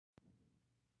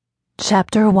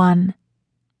Chapter 1.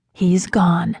 He's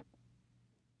Gone.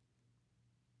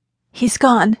 "He's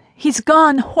gone! He's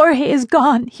gone! Jorge is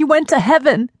gone! He went to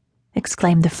heaven!"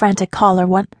 exclaimed the frantic caller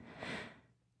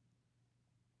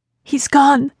 "He's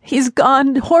gone! He's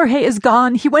gone! Jorge is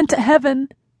gone! He went to heaven!"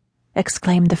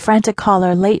 exclaimed the frantic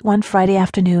caller late one Friday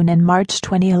afternoon in March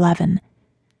 2011.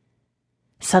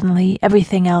 Suddenly,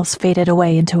 everything else faded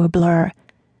away into a blur.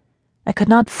 I could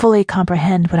not fully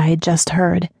comprehend what I had just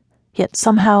heard, yet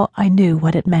somehow I knew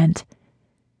what it meant.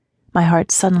 My heart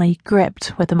suddenly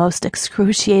gripped with the most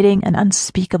excruciating and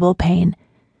unspeakable pain,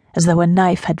 as though a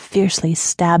knife had fiercely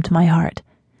stabbed my heart.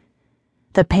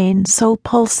 The pain so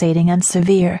pulsating and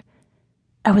severe,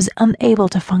 I was unable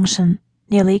to function,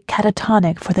 nearly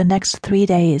catatonic for the next 3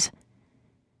 days.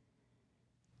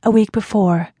 A week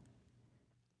before,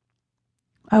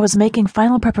 I was making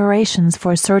final preparations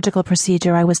for a surgical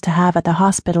procedure I was to have at the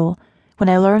hospital when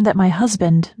I learned that my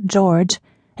husband, George,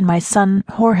 and my son,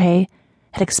 Jorge,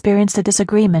 had experienced a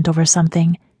disagreement over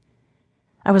something.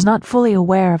 I was not fully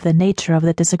aware of the nature of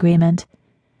the disagreement,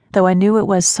 though I knew it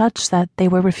was such that they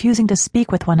were refusing to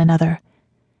speak with one another.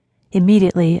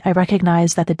 Immediately, I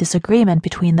recognized that the disagreement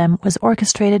between them was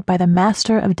orchestrated by the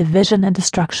master of division and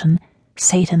destruction,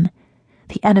 Satan,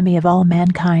 the enemy of all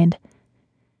mankind.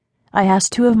 I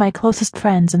asked 2 of my closest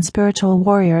friends and spiritual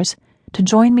warriors to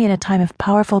join me in a time of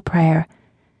powerful prayer.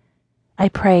 I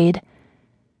prayed,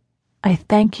 "I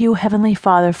thank you, Heavenly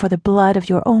Father, for the blood of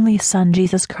your only Son,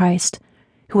 Jesus Christ,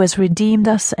 who has redeemed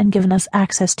us and given us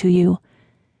access to you.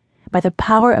 By the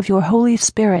power of your Holy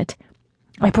Spirit,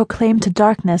 I proclaim to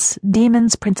darkness,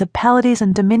 demons, principalities,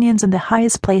 and dominions in the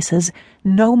highest places,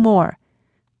 no more.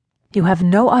 You have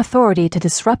no authority to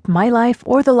disrupt my life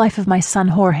or the life of my son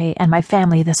Jorge and my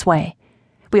family this way.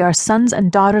 We are sons and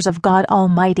daughters of God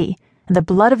Almighty, and the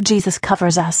blood of Jesus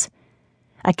covers us.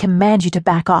 I command you to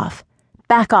back off.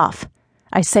 Back off.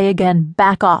 I say again,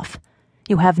 back off.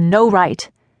 You have no right.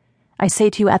 I say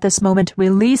to you at this moment,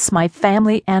 release my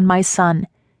family and my son.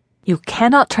 You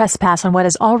cannot trespass on what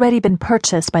has already been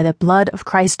purchased by the blood of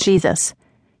Christ Jesus.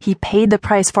 He paid the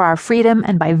price for our freedom,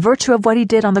 and by virtue of what he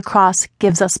did on the cross,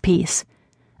 gives us peace.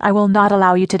 I will not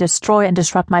allow you to destroy and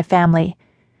disrupt my family.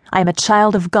 I am a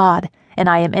child of God, and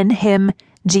I am in him,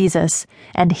 Jesus,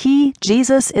 and he,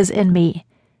 Jesus, is in me.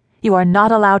 You are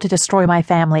not allowed to destroy my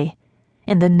family.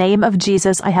 In the name of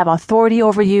Jesus, I have authority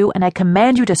over you, and I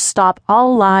command you to stop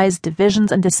all lies,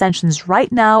 divisions, and dissensions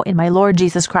right now in my Lord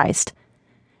Jesus Christ.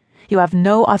 You have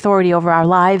no authority over our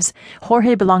lives.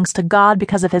 Jorge belongs to God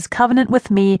because of his covenant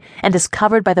with me and is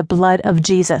covered by the blood of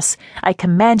Jesus. I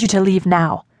command you to leave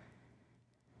now."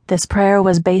 This prayer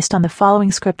was based on the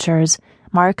following scriptures: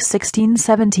 Mark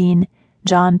 16:17,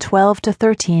 John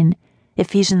 12-13,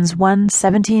 Ephesians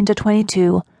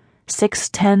 1:17-22,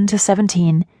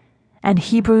 6:10-17, and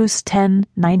Hebrews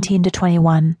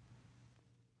 10:19-21.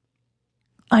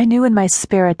 I knew in my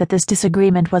spirit that this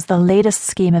disagreement was the latest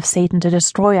scheme of Satan to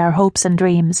destroy our hopes and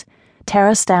dreams, tear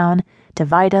us down,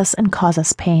 divide us, and cause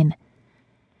us pain.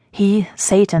 He,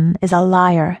 Satan, is a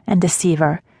liar and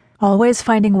deceiver, always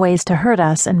finding ways to hurt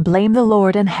us and blame the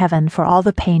Lord in heaven for all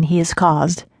the pain he has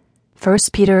caused.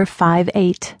 1 Peter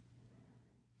 5:8.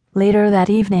 Later that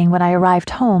evening, when I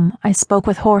arrived home, I spoke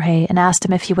with Jorge and asked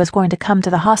him if he was going to come to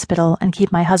the hospital and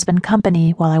keep my husband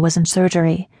company while I was in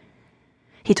surgery.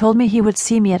 He told me he would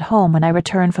see me at home when I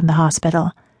returned from the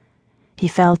hospital. He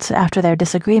felt, after their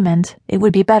disagreement, it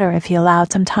would be better if he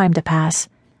allowed some time to pass.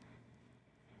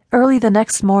 Early the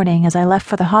next morning, as I left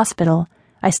for the hospital,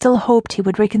 I still hoped he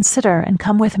would reconsider and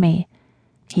come with me.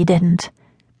 He didn't.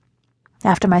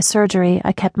 After my surgery,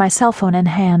 I kept my cell phone in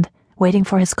hand, waiting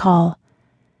for his call.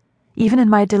 Even in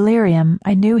my delirium,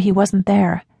 I knew he wasn't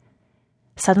there.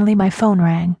 Suddenly my phone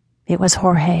rang. It was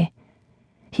Jorge.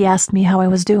 He asked me how I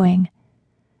was doing.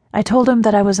 I told him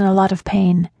that I was in a lot of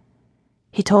pain.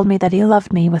 He told me that he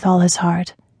loved me with all his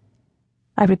heart.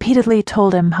 I repeatedly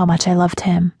told him how much I loved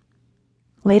him.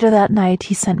 Later that night,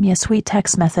 he sent me a sweet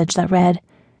text message that read,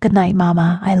 "Good night,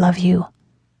 Mama, I love you."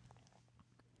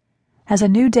 As a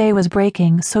new day was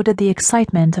breaking, so did the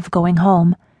excitement of going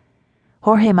home.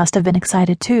 Jorge must have been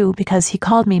excited too, because he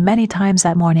called me many times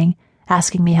that morning,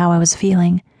 asking me how I was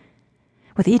feeling.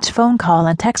 With each phone call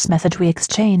and text message we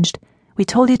exchanged, we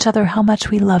told each other how much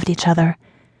we loved each other.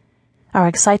 Our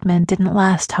excitement didn't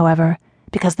last, however,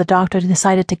 because the doctor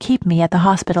decided to keep me at the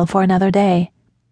hospital for another day.